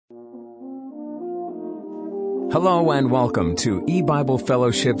Hello and welcome to E-Bible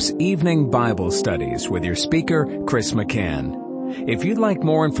Fellowship's Evening Bible Studies with your speaker, Chris McCann. If you'd like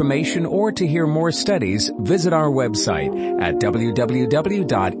more information or to hear more studies, visit our website at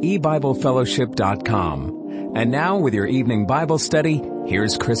www.ebiblefellowship.com. And now with your evening Bible study,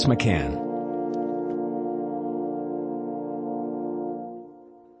 here's Chris McCann.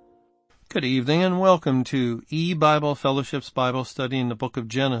 Good evening and welcome to E-Bible Fellowship's Bible study in the book of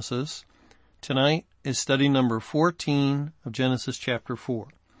Genesis. Tonight is study number 14 of Genesis chapter 4.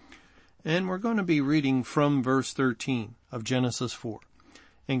 And we're going to be reading from verse 13 of Genesis 4.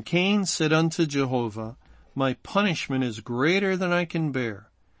 And Cain said unto Jehovah, My punishment is greater than I can bear.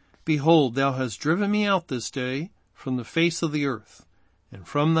 Behold, thou hast driven me out this day from the face of the earth, and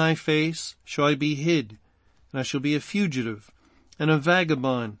from thy face shall I be hid, and I shall be a fugitive and a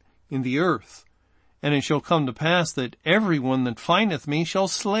vagabond in the earth. And it shall come to pass that every one that findeth me shall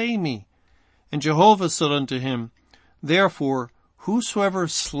slay me. And Jehovah said unto him, Therefore, whosoever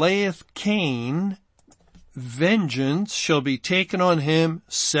slayeth Cain, vengeance shall be taken on him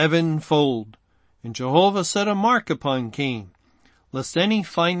sevenfold. And Jehovah set a mark upon Cain, lest any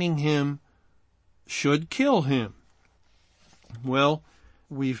finding him should kill him. Well,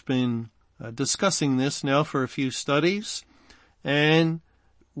 we've been discussing this now for a few studies, and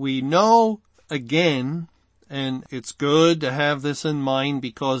we know again, and it's good to have this in mind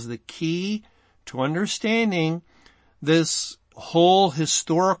because the key to understanding this whole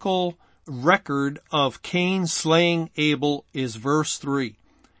historical record of Cain slaying Abel is verse 3.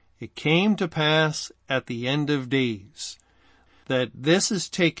 It came to pass at the end of days that this is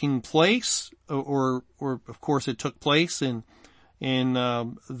taking place, or of course it took place in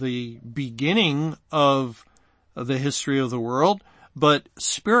the beginning of the history of the world, but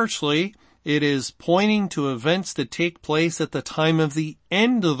spiritually it is pointing to events that take place at the time of the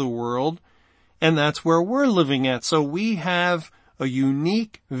end of the world. And that's where we're living at. So we have a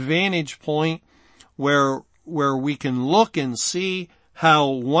unique vantage point where we can look and see how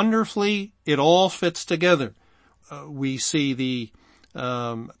wonderfully it all fits together. We see the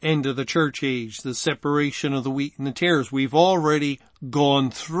end of the church age, the separation of the wheat and the tares. We've already gone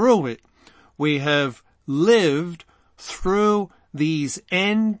through it. We have lived through these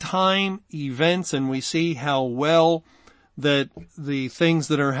end time events, and we see how well that the things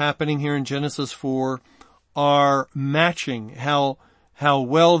that are happening here in Genesis 4 are matching, how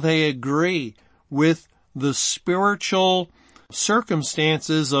well they agree with the spiritual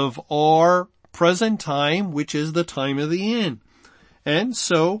circumstances of our present time, which is the time of the end. And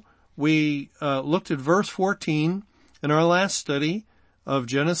so we looked at verse 14 in our last study of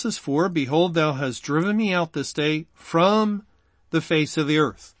Genesis 4. Behold, thou hast driven me out this day from the face of the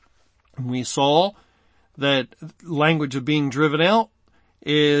earth. And we saw that language of being driven out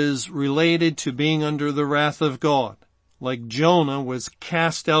is related to being under the wrath of God. Like Jonah was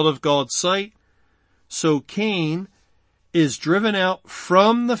cast out of God's sight, so Cain is driven out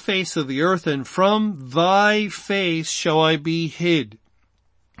from the face of the earth, and from thy face shall I be hid.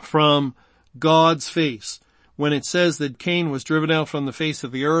 From God's face. When it says that Cain was driven out from the face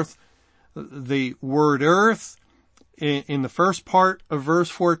of the earth, the word earth in the first part of verse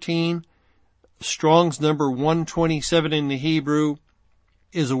 14, Strong's number 127 in the Hebrew,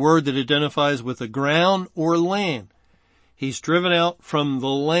 is a word that identifies with the ground or land. He's driven out from the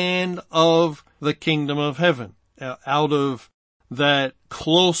land of the kingdom of heaven, out of that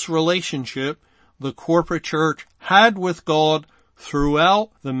close relationship the corporate church had with God throughout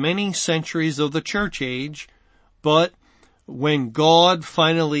the many centuries of the church age. But when God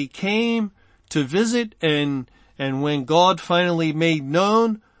finally came to visit and when God finally made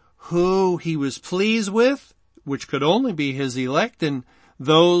known who he was pleased with, which could only be his elect, and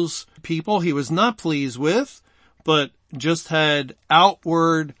those people he was not pleased with, but just had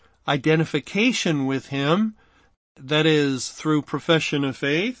outward identification with him, that is through profession of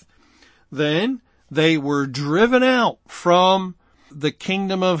faith, then they were driven out from the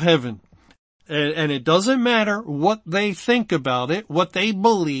kingdom of heaven. And it doesn't matter what they think about it, what they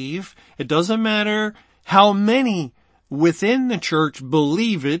believe. It doesn't matter how many within the church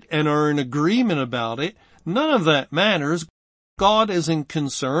believe it and are in agreement about it. None of that matters. God isn't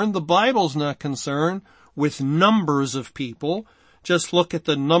concerned. The Bible's not concerned with numbers of people. Just look at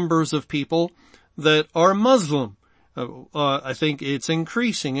the numbers of people that are Muslim. I think it's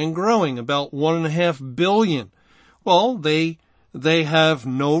increasing and growing, about 1.5 billion. Well, they have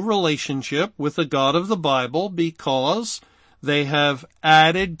no relationship with the God of the Bible because they have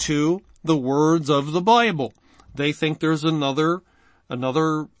added to the words of the Bible. They think there's another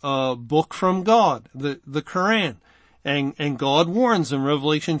book from God, the Quran. And God warns in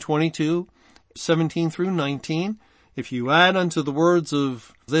Revelation 22 17 through 19, if you add unto the words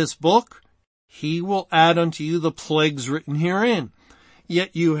of this book, he will add unto you the plagues written herein.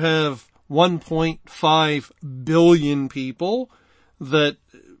 Yet you have 1.5 billion people that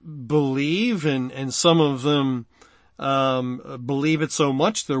believe, and some of them believe it so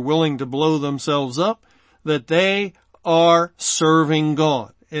much they're willing to blow themselves up, that they are serving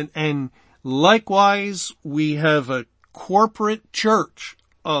God. And likewise, we have a corporate church,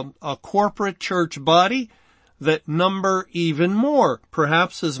 a corporate church body that number even more,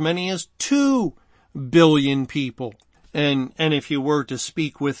 perhaps as many as 2 billion people. And if you were to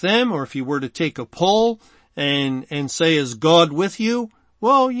speak with them, or if you were to take a poll and say, is God with you?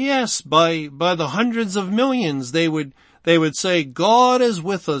 Well, yes, by the hundreds of millions, they would say, God is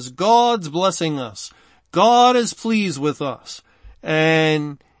with us. God's blessing us. God is pleased with us.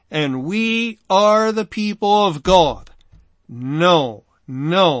 And we are the people of God. No,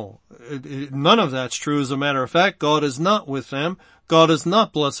 none of that's true. As a matter of fact, God is not with them. God is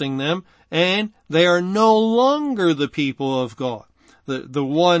not blessing them, and they are no longer the people of God. The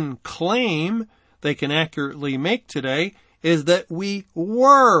one claim they can accurately make today is that we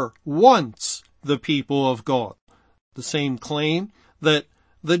were once the people of God. The same claim that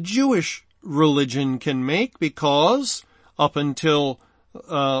the Jewish religion can make, because up until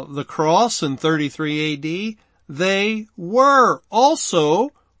the cross in 33 AD, they were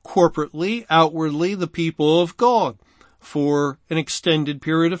also corporately, outwardly, the people of God for an extended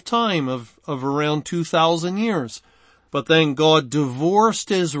period of time of around 2,000 years. But then God divorced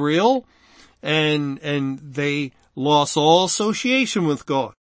Israel, and they lost all association with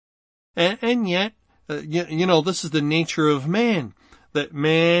God. And yet, this is the nature of man, that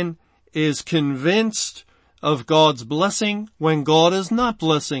man is convinced of God's blessing when God is not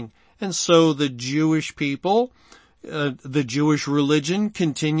blessing. And so the Jewish people, the Jewish religion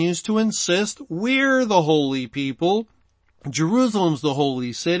continues to insist we're the holy people. Jerusalem's the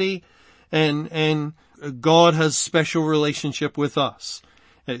holy city, and God has special relationship with us.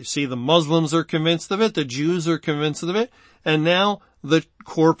 You see, the Muslims are convinced of it, the Jews are convinced of it, and now the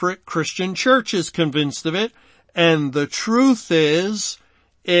corporate Christian church is convinced of it, and the truth is,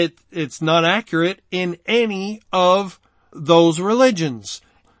 it's not accurate in any of those religions.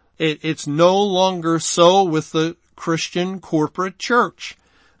 It's no longer so with the Christian corporate church.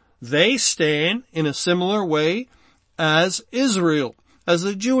 They stand in a similar way as Israel, as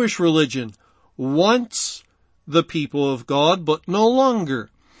the Jewish religion, once the people of God, but no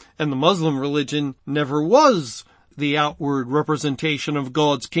longer. And the Muslim religion never was the outward representation of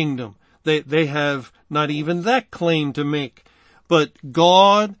God's kingdom. They have not even that claim to make. But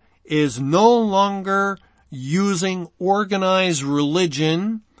God is no longer using organized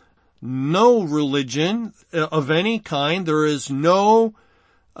religion, no religion of any kind. There is no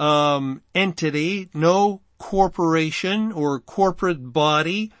entity, no corporation or corporate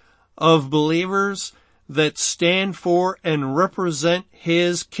body of believers that stand for and represent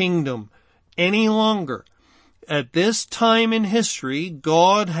His kingdom any longer. At this time in history,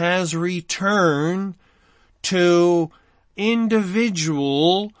 God has returned to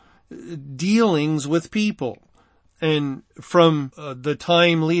individual dealings with people. And from the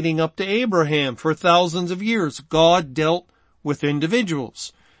time leading up to Abraham, for thousands of years, God dealt with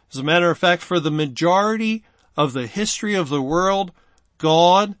individuals. As a matter of fact, for the majority of the history of the world,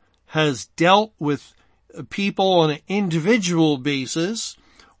 God has dealt with people on an individual basis,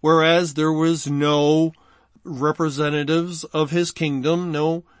 whereas there was no representatives of His kingdom,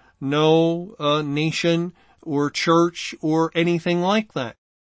 no nation or church or anything like that.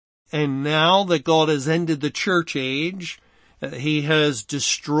 And now that God has ended the church age, He has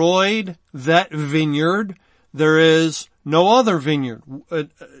destroyed that vineyard. There is no other vineyard.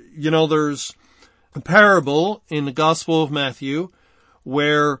 There's a parable in the Gospel of Matthew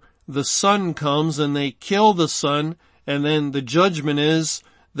where the son comes and they kill the son, and then the judgment is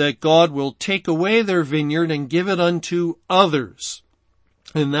that God will take away their vineyard and give it unto others.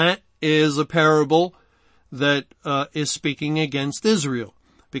 And that is a parable that is speaking against Israel.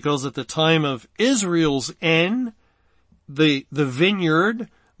 Because at the time of Israel's end, the vineyard,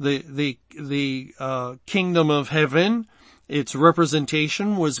 the kingdom of heaven, its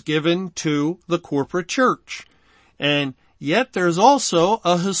representation was given to the corporate church. And yet there's also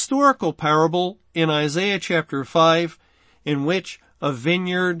a historical parable in Isaiah chapter 5 in which a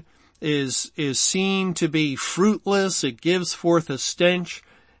vineyard is seen to be fruitless. It gives forth a stench.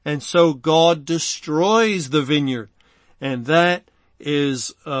 And so God destroys the vineyard. And that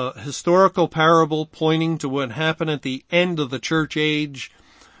is a historical parable pointing to what happened at the end of the church age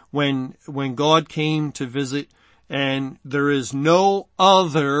when God came to visit, and there is no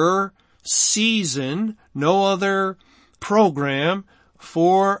other season, no other program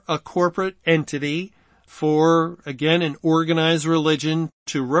for a corporate entity, for, again, an organized religion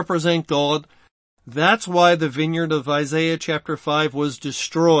to represent God. That's why the vineyard of Isaiah chapter 5 was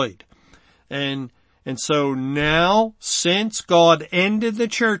destroyed. And so now, since God ended the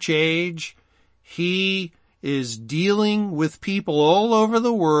church age, he is dealing with people all over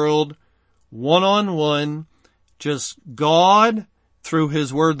the world, one-on-one, just God through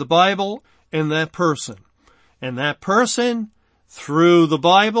his word, the Bible, and that person. And that person through the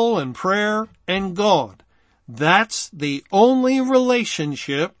Bible and prayer and God. That's the only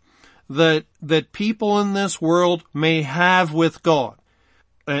relationship that people in this world may have with God.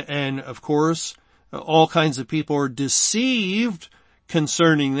 And of course, all kinds of people are deceived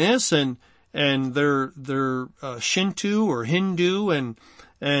concerning this, and they're Shinto or Hindu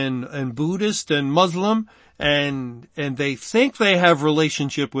and Buddhist and Muslim, and they think they have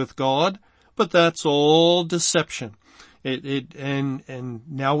relationship with God, but that's all deception. And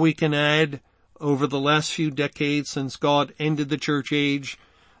now we can add, over the last few decades since God ended the church age,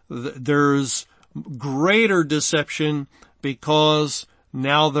 there's greater deception because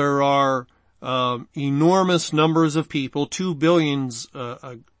now there are enormous numbers of people, 2 billions,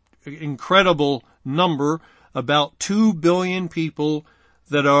 incredible number, about 2 billion people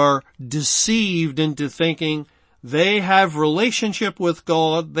that are deceived into thinking they have relationship with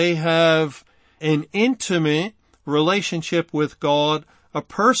God, they have an intimate relationship with God, a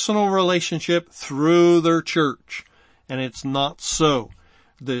personal relationship through their church. And it's not so.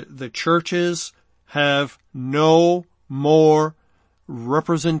 The churches have no more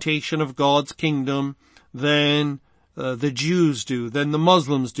representation of God's kingdom than the Jews do, than the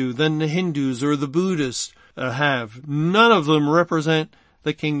Muslims do, than the Hindus or the Buddhists have. None of them represent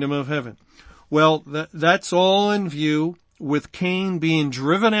the kingdom of heaven. Well, that's all in view with Cain being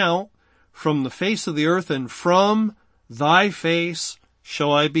driven out from the face of the earth, and from thy face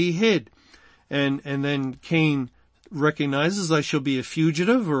shall I be hid. And then Cain recognizes, I shall be a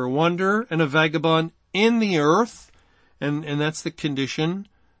fugitive or a wanderer and a vagabond in the earth. And that's the condition,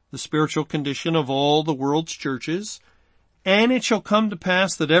 the spiritual condition of all the world's churches. And it shall come to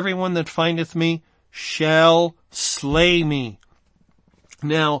pass that everyone that findeth me shall slay me.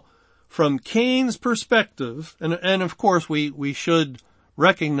 Now, from Cain's perspective, and of course we should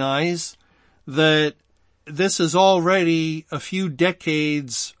recognize that this is already a few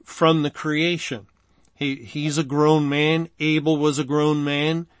decades from the creation. He's a grown man. Abel was a grown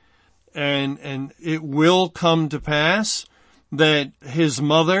man. And it will come to pass that his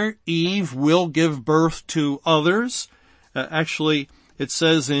mother, Eve, will give birth to others. Actually, it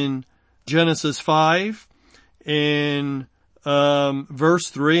says in Genesis 5, in verse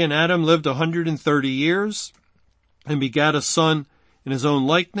 3, and Adam lived 130 years and begat a son in his own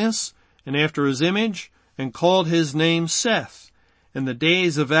likeness and after his image, and called his name Seth. And the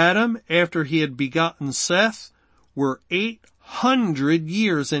days of Adam after he had begotten Seth were 800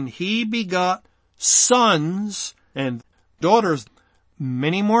 years, and he begot sons and daughters.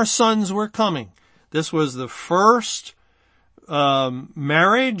 Many more sons were coming. This was the first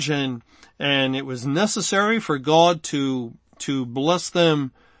marriage, and it was necessary for God to bless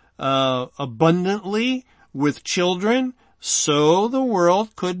them abundantly with children, so the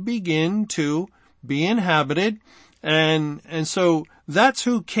world could begin to be inhabited. And so that's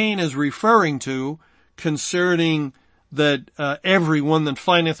who Cain is referring to concerning that everyone that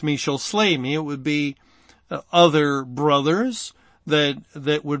findeth me shall slay me. It would be other brothers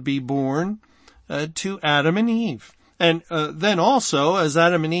that would be born to Adam and Eve. And then also, as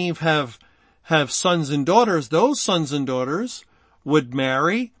Adam and Eve have sons and daughters, those sons and daughters would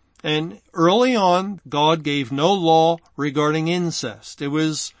marry. And early on, God gave no law regarding incest. It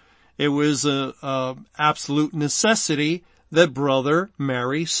was a absolute necessity that brother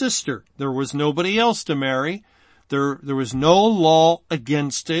marry sister. There was nobody else to marry. There was no law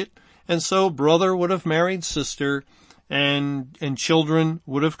against it. And so brother would have married sister, and children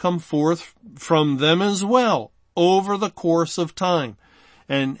would have come forth from them as well over the course of time.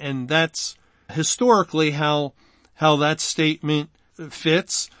 And that's historically how that statement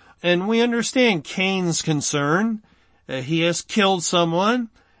fits. And we understand Cain's concern. He has killed someone,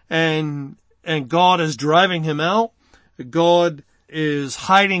 and God is driving him out. God is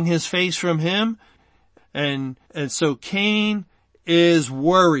hiding his face from him. And so Cain is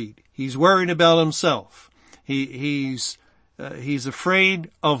worried. He's worried about himself. He's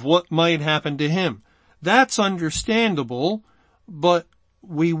afraid of what might happen to him. That's understandable, but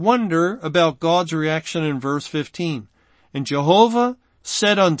we wonder about God's reaction in verse 15. And Jehovah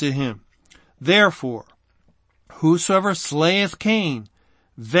said unto him, Therefore, whosoever slayeth Cain,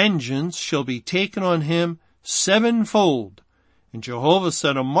 vengeance shall be taken on him sevenfold. And Jehovah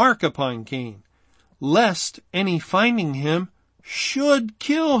set a mark upon Cain, lest any finding him should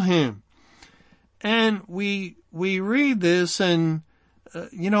kill him. And we read this and,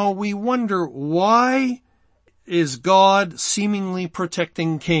 we wonder, why is God seemingly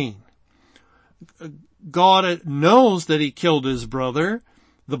protecting Cain? God knows that he killed his brother.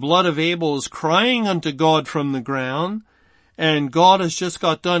 The blood of Abel is crying unto God from the ground, and God has just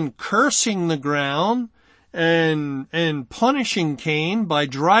got done cursing the ground and punishing Cain by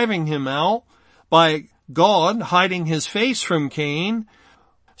driving him out, by God hiding his face from Cain.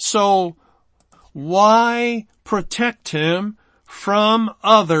 So why protect him from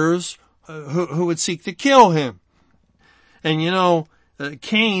others who would seek to kill him? And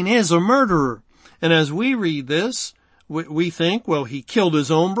Cain is a murderer. And as we read this, we think, well, he killed his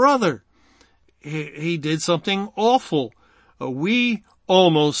own brother. He did something awful. We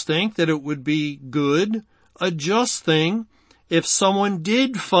almost think that it would be good, a just thing, if someone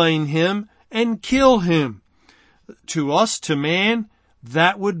did find him and kill him. To us, to man,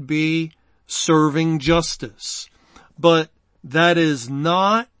 that would be serving justice. But that is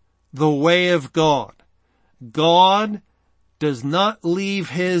not the way of God. God does not leave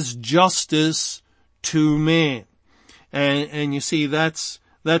his justice to man. And you see, that's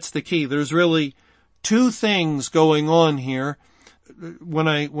the key. There's really two things going on here. When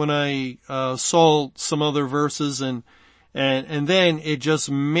I saw some other verses and then it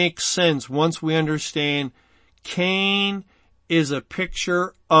just makes sense once we understand Cain is a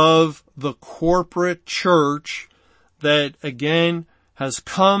picture of the corporate church that again has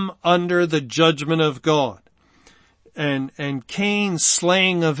come under the judgment of God. And Cain's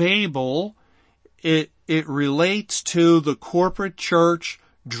slaying of Abel, it relates to the corporate church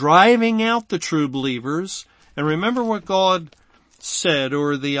driving out the true believers. And remember what God said,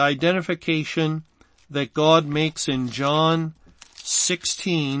 or the identification that God makes in John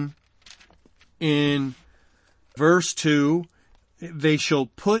 16 in verse 2. They shall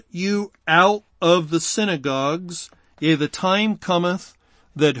put you out of the synagogues. Yea, the time cometh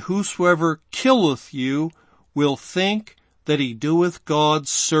that whosoever killeth you will think that he doeth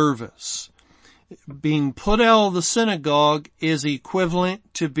God's service. Being put out of the synagogue is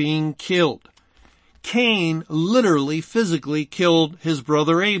equivalent to being killed. Cain literally, physically killed his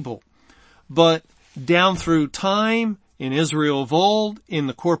brother Abel. But down through time, in Israel of old, in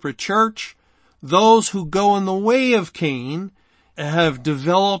the corporate church, those who go in the way of Cain have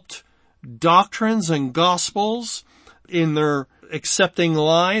developed doctrines and gospels in their accepting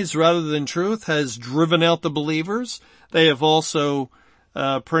lies rather than truth, has driven out the believers. They have also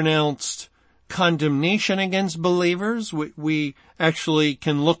pronounced condemnation against believers. We actually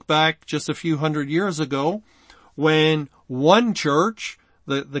can look back just a few hundred years ago when one church,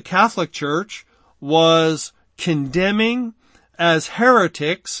 the Catholic Church, was condemning as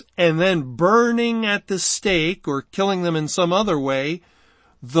heretics and then burning at the stake or killing them in some other way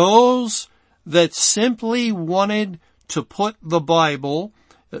those that simply wanted to put the Bible,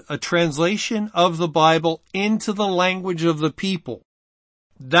 a translation of the Bible, into the language of the people.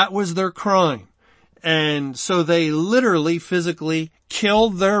 That was their crime. And so they literally, physically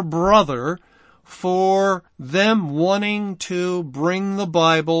killed their brother for them wanting to bring the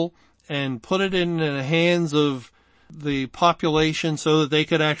Bible and put it in the hands of the population so that they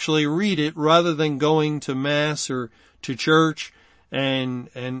could actually read it rather than going to mass or to church and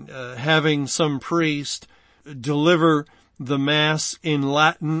having some priest deliver the mass in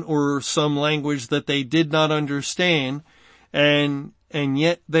Latin or some language that they did not understand, and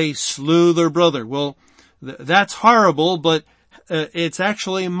yet they slew their brother. Well, that's horrible, but it's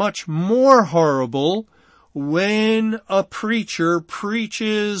actually much more horrible when a preacher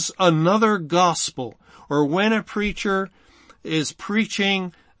preaches another gospel, or when a preacher is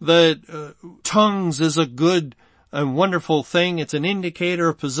preaching that tongues is a good and wonderful thing. It's an indicator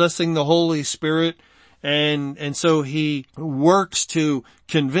of possessing the Holy Spirit. And so he works to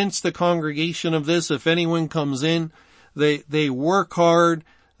convince the congregation of this. If anyone comes in, they work hard,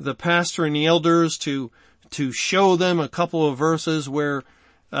 the pastor and the elders, to show them a couple of verses where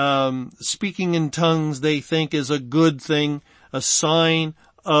speaking in tongues they think is a good thing, a sign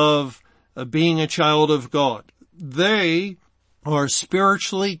of being a child of God. They are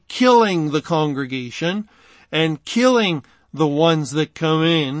spiritually killing the congregation and killing the ones that come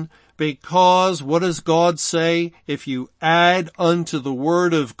in, because what does God say? If you add unto the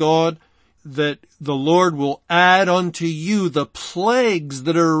word of God, that the Lord will add unto you the plagues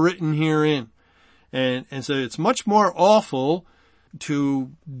that are written herein. And so it's much more awful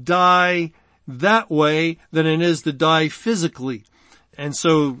to die that way than it is to die physically. And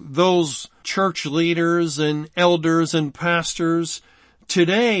so those church leaders and elders and pastors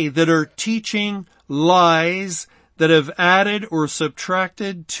today that are teaching lies that have added or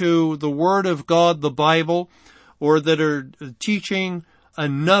subtracted to the Word of God, the Bible, or that are teaching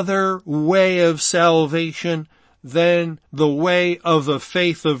another way of salvation than the way of the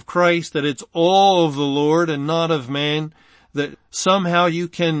faith of Christ, that it's all of the Lord and not of man, that somehow you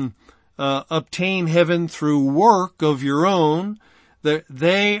can obtain heaven through work of your own, that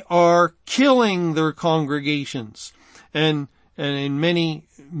they are killing their congregations. And in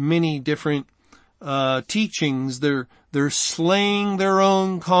many different teachings, they're slaying their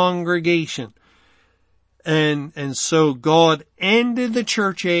own congregation. And so God ended the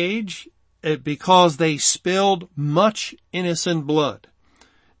church age because they spilled much innocent blood.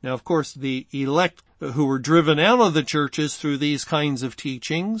 Now, of course, the elect who were driven out of the churches through these kinds of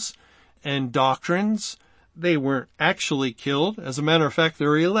teachings and doctrines, they weren't actually killed. As a matter of fact,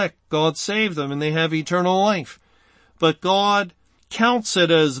 they're elect. God saved them and they have eternal life. But God counts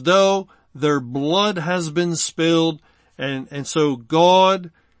it as though their blood has been spilled, and so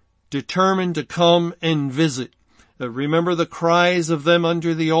God determined to come and visit. Remember the cries of them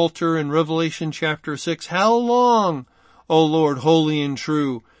under the altar in Revelation chapter 6. How long, O Lord, holy and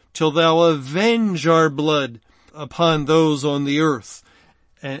true, till thou avenge our blood upon those on the earth?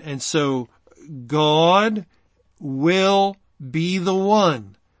 And so God will be the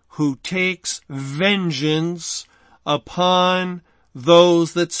one who takes vengeance upon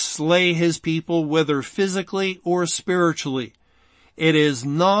those that slay his people, whether physically or spiritually. It is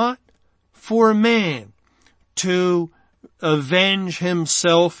not for man to avenge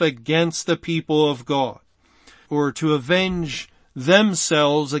himself against the people of God, or to avenge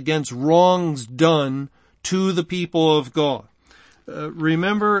themselves against wrongs done to the people of God.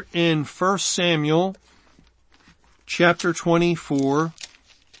 Remember in 1 Samuel chapter 24,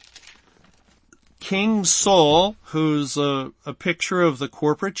 King Saul, who's a picture of the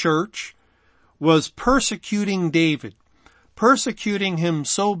corporate church, was persecuting David, persecuting him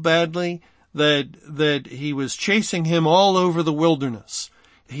so badly that he was chasing him all over the wilderness.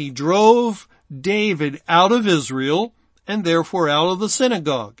 He drove David out of Israel and therefore out of the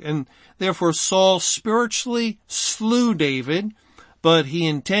synagogue. And therefore Saul spiritually slew David, but he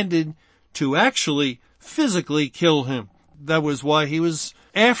intended to actually physically kill him. That was why he was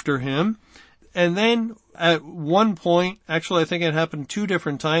after him. And then at one point, actually I think it happened 2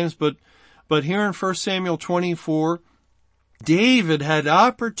 different times, but here in 1 Samuel 24, David had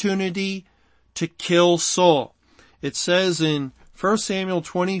opportunity to kill Saul. It says in 1 Samuel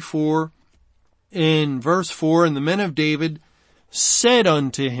 24 in verse 4, and the men of David said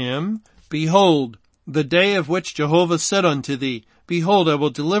unto him, Behold, the day of which Jehovah said unto thee, Behold, I will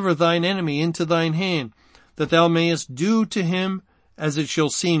deliver thine enemy into thine hand, that thou mayest do to him as it shall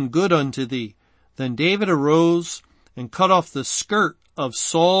seem good unto thee. Then David arose and cut off the skirt of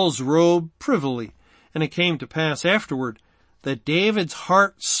Saul's robe privily. And it came to pass afterward that David's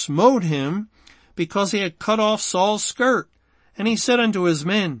heart smote him because he had cut off Saul's skirt. And he said unto his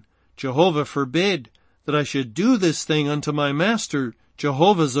men, Jehovah forbid that I should do this thing unto my master,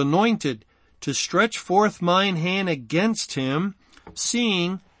 Jehovah's anointed, to stretch forth mine hand against him,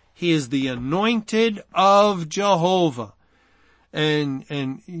 seeing he is the anointed of Jehovah. And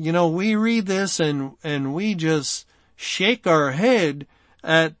we read this and we just shake our head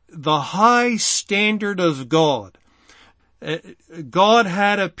at the high standard of God. God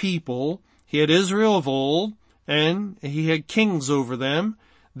had a people. He had Israel of old, and he had kings over them.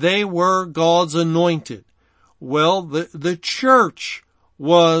 They were God's anointed. Well, the church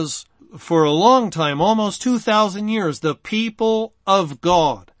was, for a long time, almost 2,000 years, the people of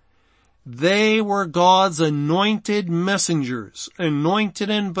God. They were God's anointed messengers, anointed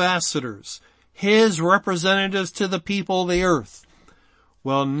ambassadors, his representatives to the people of the earth.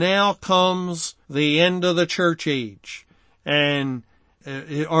 Well, now comes the end of the church age. And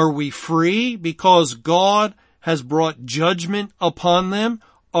are we free because God has brought judgment upon them?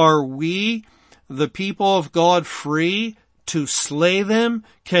 Are we, the people of God, free to slay them?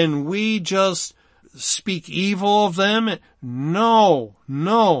 Can we just speak evil of them? No.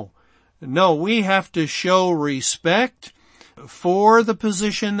 We have to show respect for the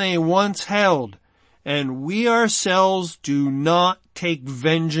position they once held, and we ourselves do not take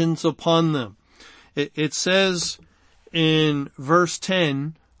vengeance upon them. It says in verse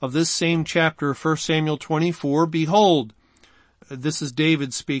 10 of this same chapter, 1 Samuel 24, Behold, this is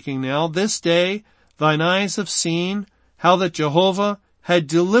David speaking now, this day thine eyes have seen how that Jehovah had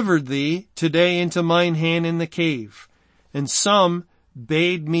delivered thee today into mine hand in the cave. And some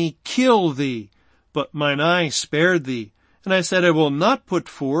bade me kill thee, but mine eye spared thee, And I said, I will not put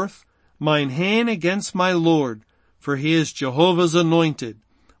forth mine hand against my Lord, for he is Jehovah's anointed.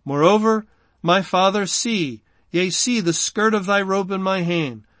 Moreover, my father, see the skirt of thy robe in my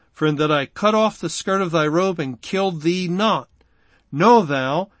hand, for in that I cut off the skirt of thy robe and killed thee not. Know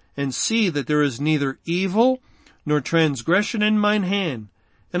thou, and see that there is neither evil nor transgression in mine hand,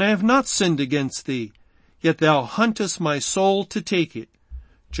 and I have not sinned against thee, yet thou huntest my soul to take it.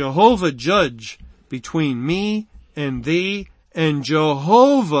 Jehovah judge between me and thee, and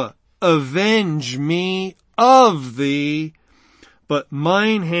Jehovah avenge me of thee, but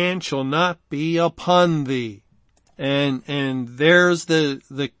mine hand shall not be upon thee. And there's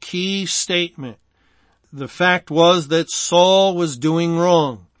the key statement. The fact was that Saul was doing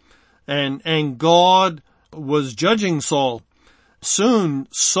wrong, and God was judging Saul. Soon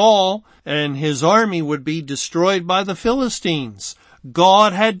Saul and his army would be destroyed by the Philistines.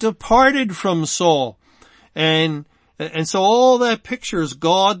 God had departed from Saul. And so all that pictures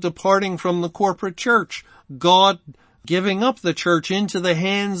God departing from the corporate church, God giving up the church into the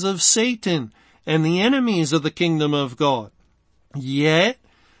hands of Satan and the enemies of the kingdom of God. Yet,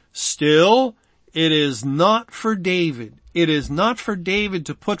 still, it is not for David. It is not for David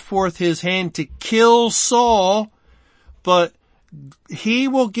to put forth his hand to kill Saul, but he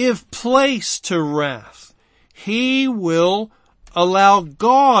will give place to wrath. He will allow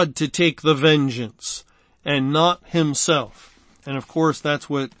God to take the vengeance and not himself. And of course, that's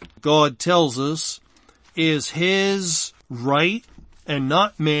what God tells us is his right and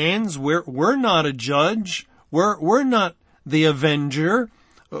not man's. We're not a judge. We're not the avenger.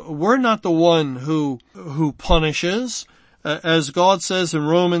 We're not the one who punishes. As God says in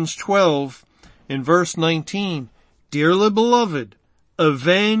Romans 12 in verse 19, Dearly beloved,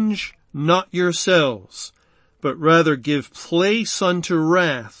 avenge not yourselves, but rather give place unto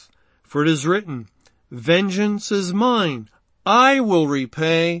wrath. For it is written, Vengeance is mine, I will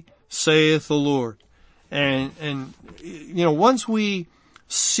repay, saith the Lord. And once we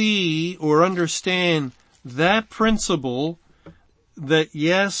see or understand that principle, that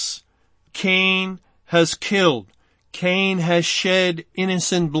yes, Cain has killed, Cain has shed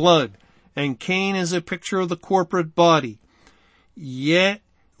innocent blood, and Cain is a picture of the corporate body. Yet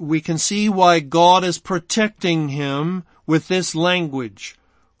we can see why God is protecting him with this language.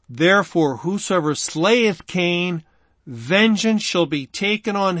 Therefore, whosoever slayeth Cain, vengeance shall be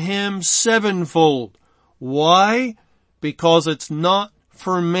taken on him sevenfold. Why? Because it's not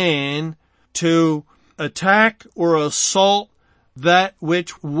for man to attack or assault that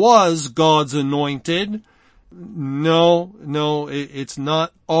which was God's anointed. No, it's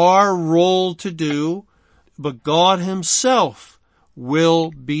not our role to do, but God himself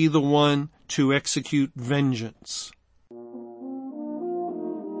will be the one to execute vengeance.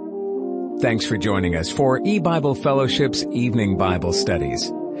 Thanks for joining us for E-Bible Fellowship's Evening Bible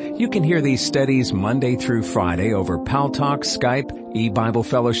Studies. You can hear these studies Monday through Friday over Paltalk, Skype, E-Bible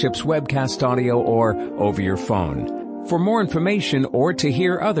Fellowship's webcast audio, or over your phone. For more information or to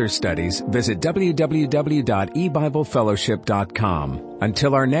hear other studies, visit www.ebiblefellowship.com.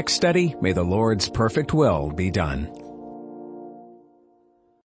 Until our next study, may the Lord's perfect will be done.